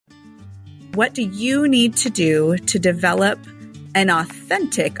What do you need to do to develop an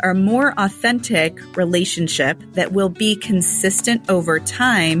authentic or more authentic relationship that will be consistent over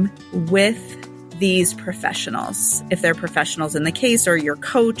time with these professionals, if they're professionals in the case or your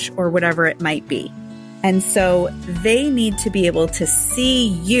coach or whatever it might be? And so they need to be able to see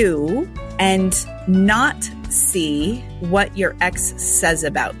you and not see what your ex says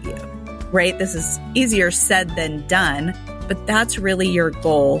about you, right? This is easier said than done, but that's really your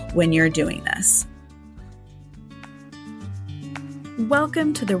goal when you're doing this.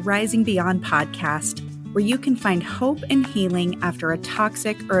 Welcome to the Rising Beyond podcast, where you can find hope and healing after a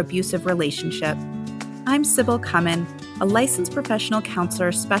toxic or abusive relationship. I'm Sybil Cummin, a licensed professional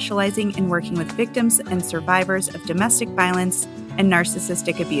counselor specializing in working with victims and survivors of domestic violence and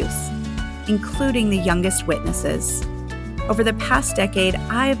narcissistic abuse, including the youngest witnesses. Over the past decade,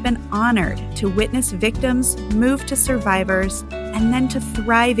 I have been honored to witness victims move to survivors and then to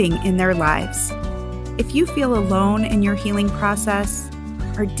thriving in their lives. If you feel alone in your healing process,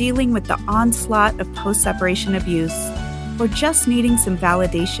 are dealing with the onslaught of post-separation abuse, or just needing some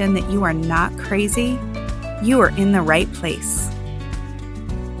validation that you are not crazy, you are in the right place.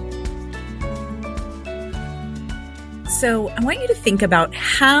 So I want you to think about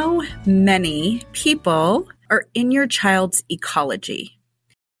how many people are in your child's ecology.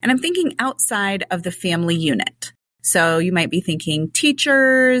 And I'm thinking outside of the family unit. So you might be thinking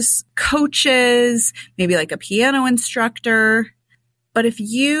teachers, coaches, maybe like a piano instructor. But if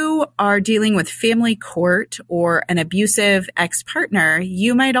you are dealing with family court or an abusive ex-partner,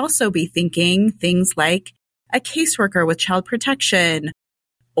 you might also be thinking things like a caseworker with child protection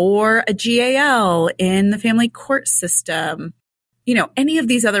or a GAL in the family court system. You know, any of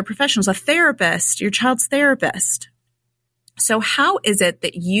these other professionals, a therapist, your child's therapist. So how is it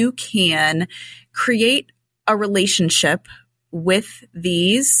that you can create a relationship with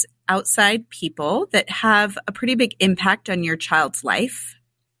these outside people that have a pretty big impact on your child's life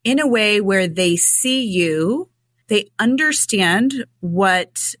in a way where they see you, they understand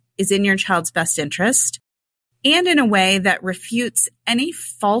what is in your child's best interest, and in a way that refutes any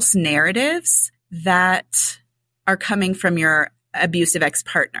false narratives that are coming from your abusive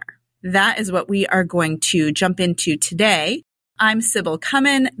ex-partner? That is what we are going to jump into today. I'm Sybil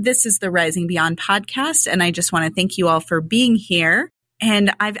Cummin. This is the Rising Beyond podcast, and I just want to thank you all for being here.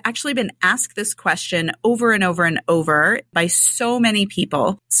 And I've actually been asked this question over and over and over by so many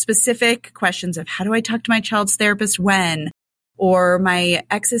people, specific questions of how do I talk to my child's therapist when? Or my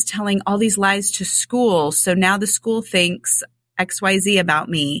ex is telling all these lies to school, so now the school thinks XYZ about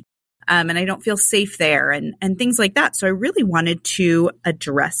me, and I don't feel safe there, and things like that. So I really wanted to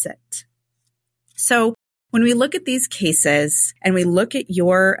address it. So when we look at these cases and we look at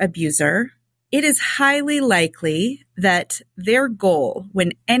your abuser, it is highly likely that their goal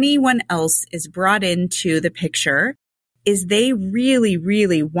when anyone else is brought into the picture is they really,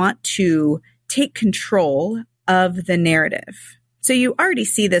 really want to take control of the narrative. So you already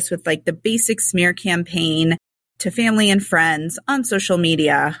see this with like the basic smear campaign to family and friends on social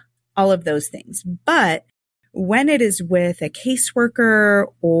media, all of those things. But when it is with a caseworker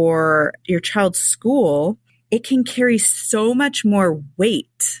or your child's school, it can carry so much more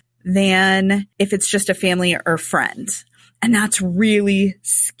weight than if it's just a family or friend. And that's really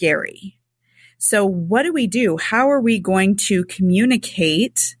scary. So what do we do? How are we going to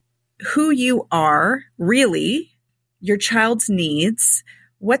communicate who you are, really, your child's needs,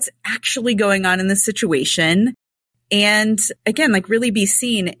 what's actually going on in the situation? And again, like really be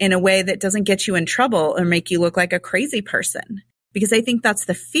seen in a way that doesn't get you in trouble or make you look like a crazy person. Because I think that's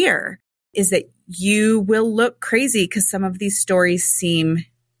the fear, is that you will look crazy because some of these stories seem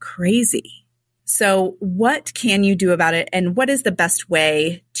crazy. So what can you do about it? And what is the best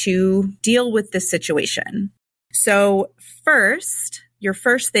way to deal with this situation? So first, your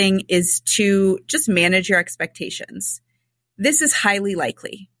first thing is to just manage your expectations. This is highly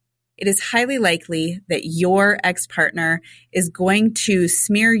likely. It is highly likely that your ex-partner is going to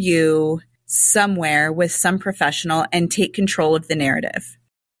smear you somewhere with some professional and take control of the narrative.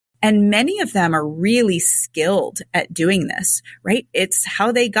 And many of them are really skilled at doing this, right? It's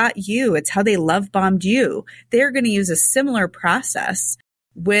how they got you. It's how they love bombed you. They're going to use a similar process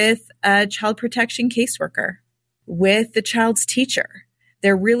with a child protection caseworker, with the child's teacher.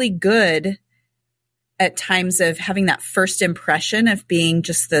 They're really good at times of having that first impression of being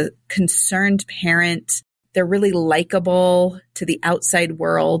just the concerned parent. They're really likable to the outside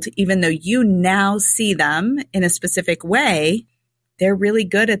world, even though you now see them in a specific way. They're really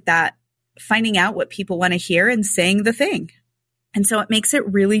good at that, finding out what people want to hear and saying the thing. And so it makes it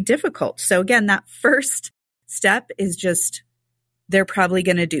really difficult. So again, that first step is just they're probably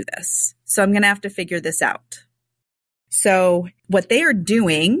going to do this. So I'm going to have to figure this out. So what they are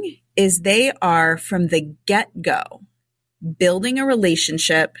doing is they are from the get-go building a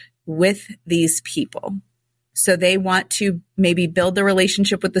relationship with these people. So they want to maybe build the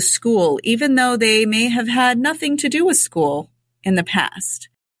relationship with the school, even though they may have had nothing to do with school in the past.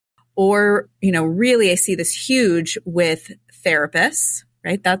 Or, really I see this huge with therapists,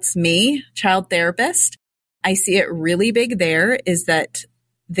 right? That's me, child therapist. I see it really big there is that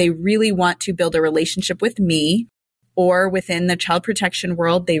they really want to build a relationship with me, or within the child protection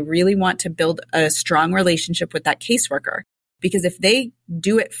world, they really want to build a strong relationship with that caseworker. Because if they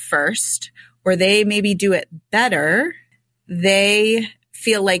do it first, or they maybe do it better, they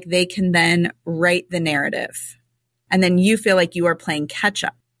feel like they can then write the narrative. And then you feel like you are playing catch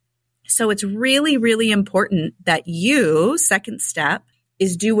up. So it's really, really important that you, second step,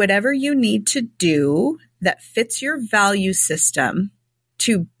 is do whatever you need to do that fits your value system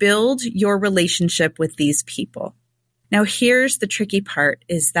to build your relationship with these people. Now, here's the tricky part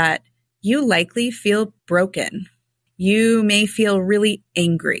is that you likely feel broken. You may feel really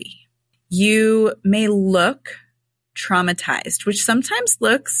angry. You may look traumatized, which sometimes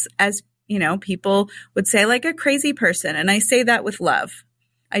looks as, people would say like a crazy person. And I say that with love.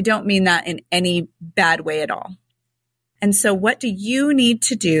 I don't mean that in any bad way at all. And so what do you need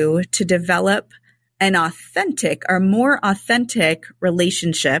to do to develop an authentic or more authentic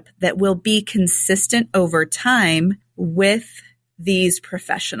relationship that will be consistent over time with these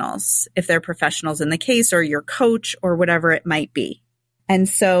professionals, if they're professionals in the case or your coach or whatever it might be? And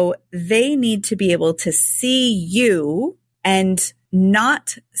so they need to be able to see you and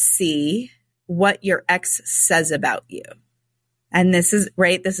not see what your ex says about you. And this is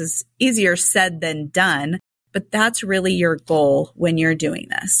right. This is easier said than done, but that's really your goal when you're doing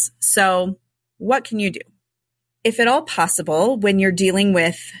this. So what can you do? If at all possible, when you're dealing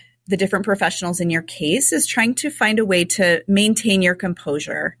with the different professionals in your case, is trying to find a way to maintain your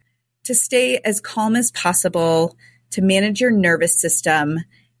composure, to stay as calm as possible, to manage your nervous system,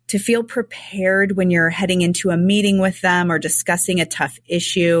 to feel prepared when you're heading into a meeting with them or discussing a tough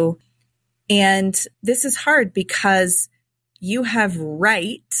issue. And this is hard because you have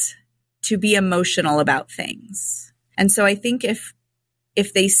right to be emotional about things. And so I think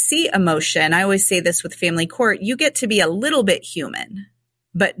if they see emotion, I always say this with family court, you get to be a little bit human,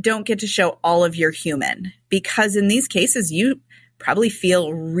 but don't get to show all of your human, because in these cases, you probably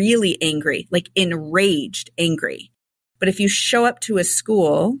feel really angry, like enraged angry. But if you show up to a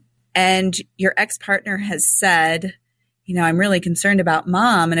school and your ex-partner has said, I'm really concerned about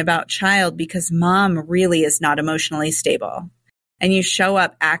mom and about child because mom really is not emotionally stable, and you show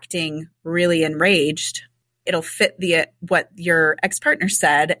up acting really enraged, it'll fit what your ex-partner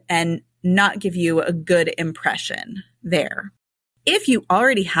said and not give you a good impression there. If you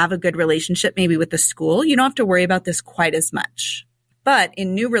already have a good relationship, maybe with the school, you don't have to worry about this quite as much. But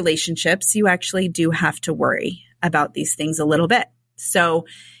in new relationships, you actually do have to worry about these things a little bit. So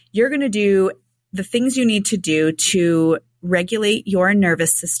you're going to do the things you need to do to regulate your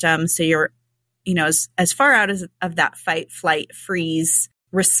nervous system. So you're, as far out of that fight, flight, freeze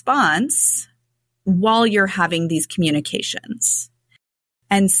response while you're having these communications.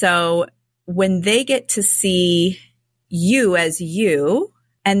 And so when they get to see you as you,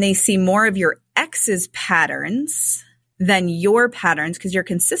 and they see more of your ex's patterns than your patterns, because you're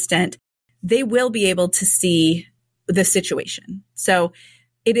consistent, they will be able to see the situation. So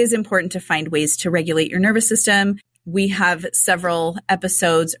it is important to find ways to regulate your nervous system. We have several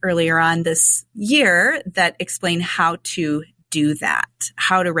episodes earlier on this year that explain how to do that,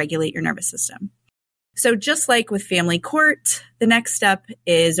 how to regulate your nervous system. So just like with family court, the next step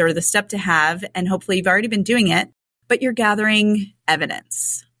is, or the step to have, and hopefully you've already been doing it, but you're gathering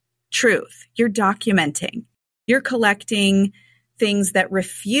evidence, truth, you're documenting, you're collecting things that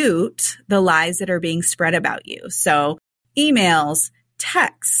refute the lies that are being spread about you. So emails,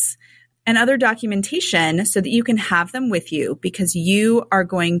 texts, and other documentation so that you can have them with you, because you are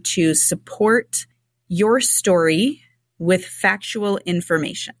going to support your story with factual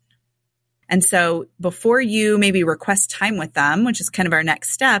information. And so before you maybe request time with them, which is kind of our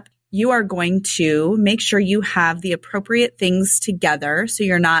next step, you are going to make sure you have the appropriate things together so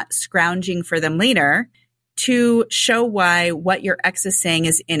you're not scrounging for them later to show why what your ex is saying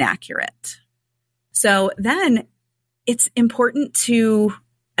is inaccurate. So then it's important to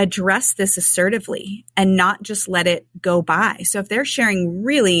address this assertively and not just let it go by. So if they're sharing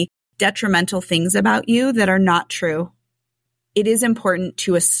really detrimental things about you that are not true, it is important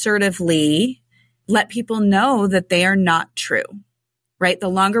to assertively let people know that they are not true, right? The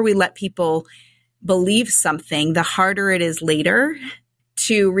longer we let people believe something, the harder it is later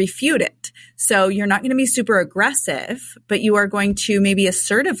to refute it. So you're not going to be super aggressive, but you are going to maybe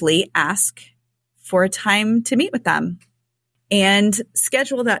assertively ask for a time to meet with them and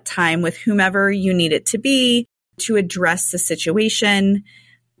schedule that time with whomever you need it to be to address the situation.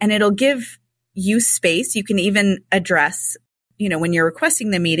 And it'll give you space. You can even address, when you're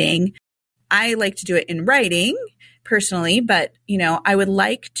requesting the meeting, I like to do it in writing personally, but, I would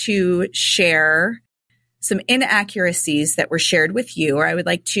like to share some inaccuracies that were shared with you, or I would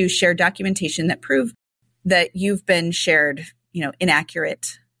like to share documentation that prove that you've been shared,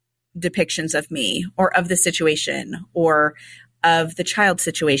 inaccurate depictions of me or of the situation or of the child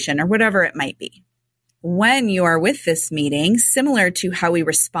situation or whatever it might be. When you are with this meeting, similar to how we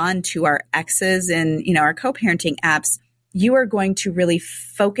respond to our exes and, our co-parenting apps, you are going to really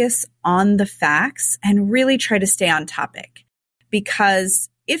focus on the facts and really try to stay on topic. Because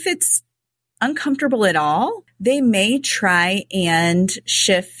if it's uncomfortable at all, they may try and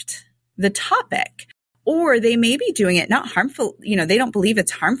shift the topic, or they may be doing it not harmful. They don't believe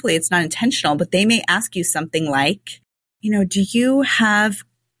it's harmfully. It's not intentional, but they may ask you something like, do you have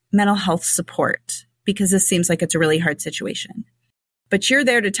mental health support? Because this seems like it's a really hard situation, but you're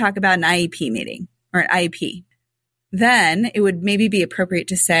there to talk about an IEP meeting or an IEP. Then it would maybe be appropriate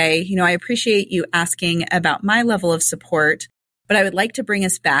to say, I appreciate you asking about my level of support, but I would like to bring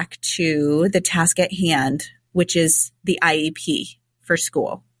us back to the task at hand, which is the IEP for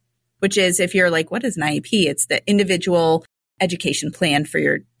school, which is, if you're like, what is an IEP? It's the individual education plan for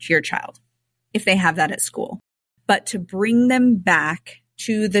your child, if they have that at school. But to bring them back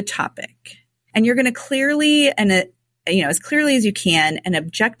to the topic. And you're going to clearly as clearly as you can and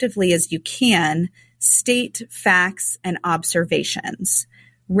objectively as you can state facts and observations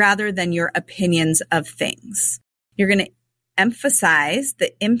rather than your opinions of things. You're going to emphasize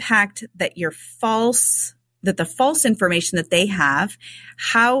the impact that the false information that they have,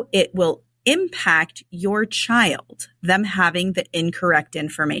 how it will impact your child, them having the incorrect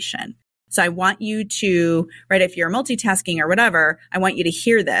information. So I want you to, if you're multitasking or whatever, I want you to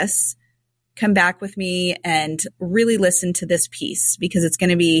hear this, come back with me and really listen to this piece, because it's going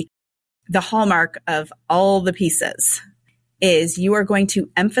to be the hallmark of all the pieces. Is you are going to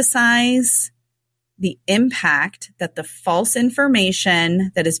emphasize the impact that the false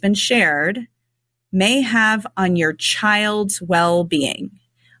information that has been shared may have on your child's well-being,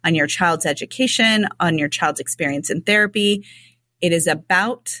 on your child's education, on your child's experience in therapy. It is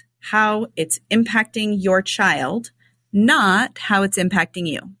about how it's impacting your child, not how it's impacting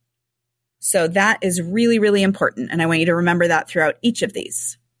you. So that is really, really important. And I want you to remember that throughout each of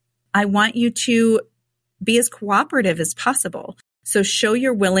these. I want you to be as cooperative as possible. So show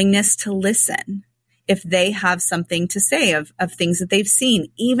your willingness to listen if they have something to say of things that they've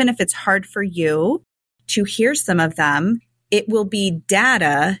seen. Even if it's hard for you to hear some of them, it will be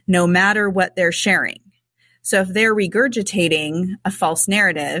data no matter what they're sharing. So if they're regurgitating a false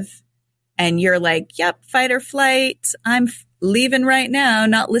narrative and you're like, yep, fight or flight, I'm leaving right now,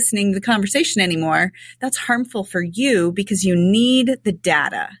 not listening to the conversation anymore, that's harmful for you because you need the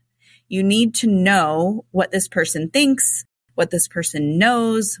data. You need to know what this person thinks, what this person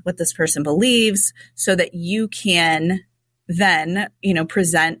knows, what this person believes, so that you can then,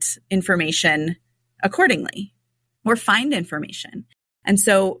 present information accordingly or find information. And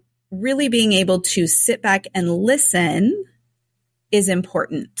so really being able to sit back and listen is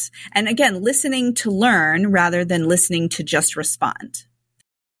important. And again, listening to learn rather than listening to just respond.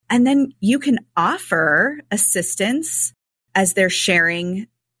 And then you can offer assistance as they're sharing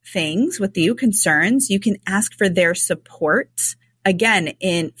things with you, concerns. You can ask for their support, again,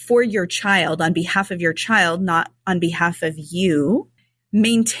 for your child, on behalf of your child, not on behalf of you,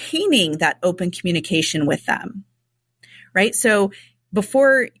 maintaining that open communication with them, right? So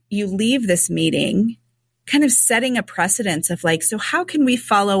before you leave this meeting, kind of setting a precedence of so how can we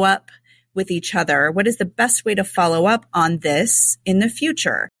follow up with each other? What is the best way to follow up on this in the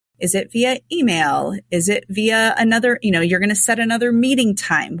future? Is it via email? Is it via another, you're going to set another meeting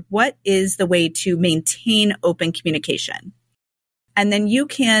time? What is the way to maintain open communication? And then you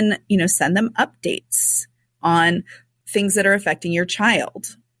can, send them updates on things that are affecting your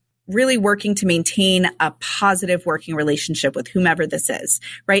child. Really working to maintain a positive working relationship with whomever this is,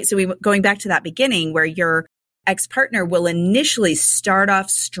 right? So going back to that beginning where your ex-partner will initially start off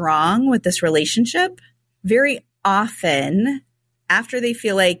strong with this relationship, very often after they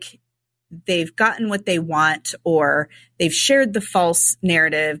feel like they've gotten what they want or they've shared the false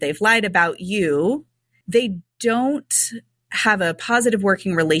narrative, they've lied about you, they don't have a positive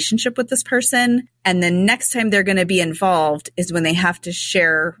working relationship with this person. And the next time they're going to be involved is when they have to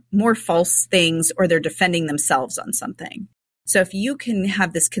share more false things or they're defending themselves on something. So if you can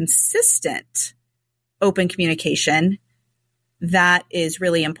have this consistent open communication, that is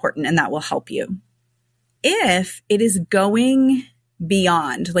really important and that will help you. If it is going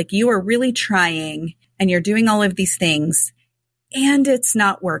beyond, like you are really trying and you're doing all of these things and it's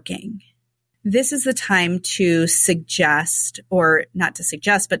not working, this is the time to suggest, or not to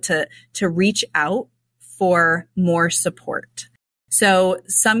suggest, but to reach out for more support. So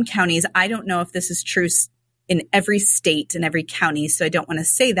some counties, I don't know if this is true in every state and every county, so I don't want to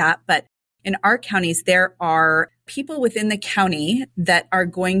say that, but in our counties, there are people within the county that are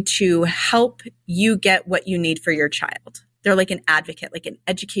going to help you get what you need for your child. They're like an advocate, like an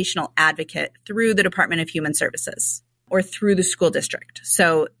educational advocate through the Department of Human Services or through the school district.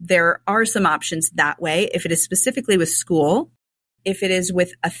 So there are some options that way. If it is specifically with school, if it is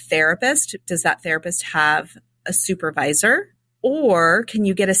with a therapist, does that therapist have a supervisor? Or can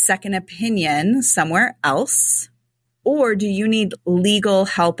you get a second opinion somewhere else? Or do you need legal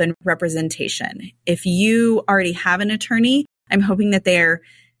help and representation? If you already have an attorney, I'm hoping that they're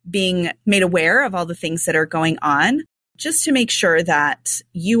being made aware of all the things that are going on, just to make sure that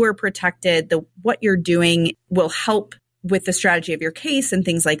you are protected, what you're doing will help with the strategy of your case and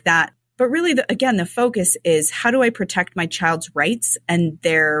things like that. But really, the focus is how do I protect my child's rights and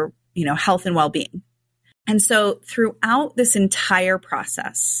their, health and well-being? And so throughout this entire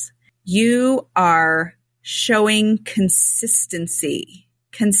process, you are showing consistency.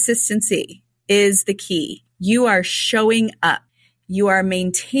 Consistency is the key. You are showing up. You are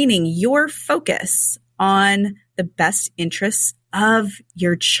maintaining your focus on the best interests of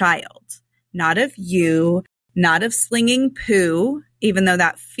your child, not of you, not of slinging poo, even though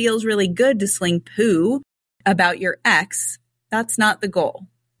that feels really good to sling poo about your ex. That's not the goal.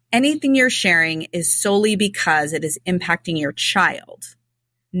 Anything you're sharing is solely because it is impacting your child,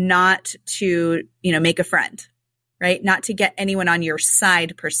 not to, make a friend, right? Not to get anyone on your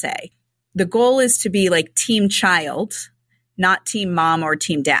side per se. The goal is to be like team child, not team mom or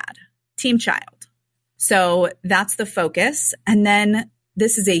team dad, team child. So that's the focus. And then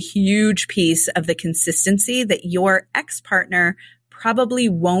this is a huge piece of the consistency that your ex-partner probably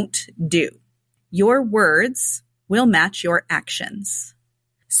won't do. Your words will match your actions.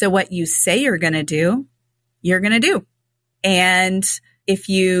 So what you say you're going to do, you're going to do. And if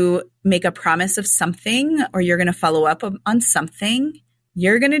you make a promise of something or you're going to follow up on something,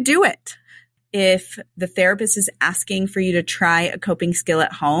 you're going to do it. If the therapist is asking for you to try a coping skill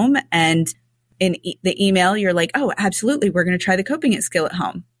at home and in the email, you're like, oh, absolutely, we're going to try the coping skill at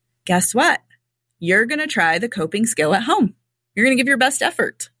home. Guess what? You're going to try the coping skill at home. You're going to give your best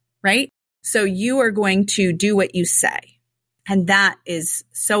effort, right? So you are going to do what you say. And that is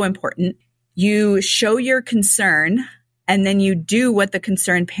so important. You show your concern and then you do what the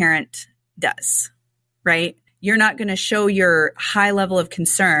concerned parent does, right? You're not going to show your high level of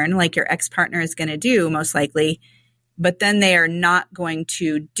concern like your ex-partner is going to do, most likely, but then they are not going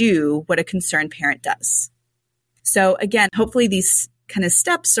to do what a concerned parent does. So again, hopefully these kind of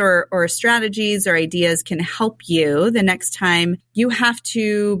steps or strategies or ideas can help you the next time you have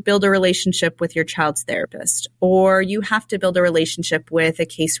to build a relationship with your child's therapist, or you have to build a relationship with a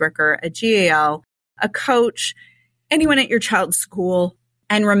caseworker, a GAL, a coach, anyone at your child's school.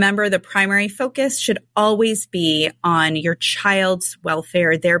 And remember, the primary focus should always be on your child's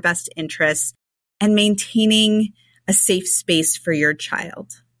welfare, their best interests, and maintaining a safe space for your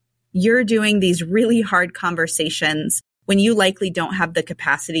child. You're doing these really hard conversations when you likely don't have the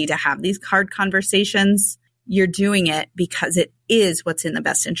capacity to have these hard conversations. You're doing it because it is what's in the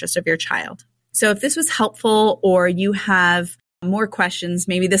best interest of your child. So if this was helpful or you have more questions,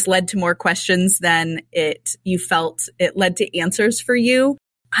 maybe this led to more questions than you felt it led to answers for you,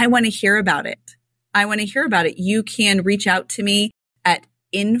 I want to hear about it. You can reach out to me at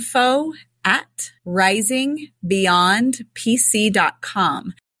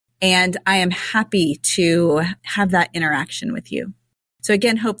info@risingbeyondpc.com. And I am happy to have that interaction with you. So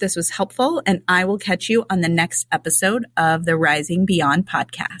again, hope this was helpful, and I will catch you on the next episode of the Rising Beyond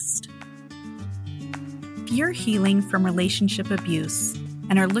podcast. If you're healing from relationship abuse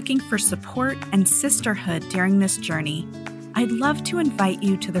and are looking for support and sisterhood during this journey, I'd love to invite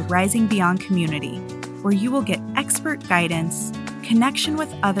you to the Rising Beyond community, where you will get expert guidance, connection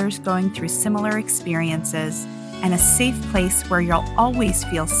with others going through similar experiences, and a safe place where you'll always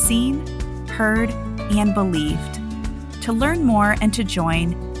feel seen, heard, and believed. To learn more and to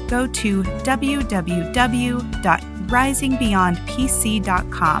join, go to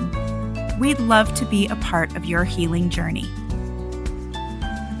www.risingbeyondpc.com. We'd love to be a part of your healing journey.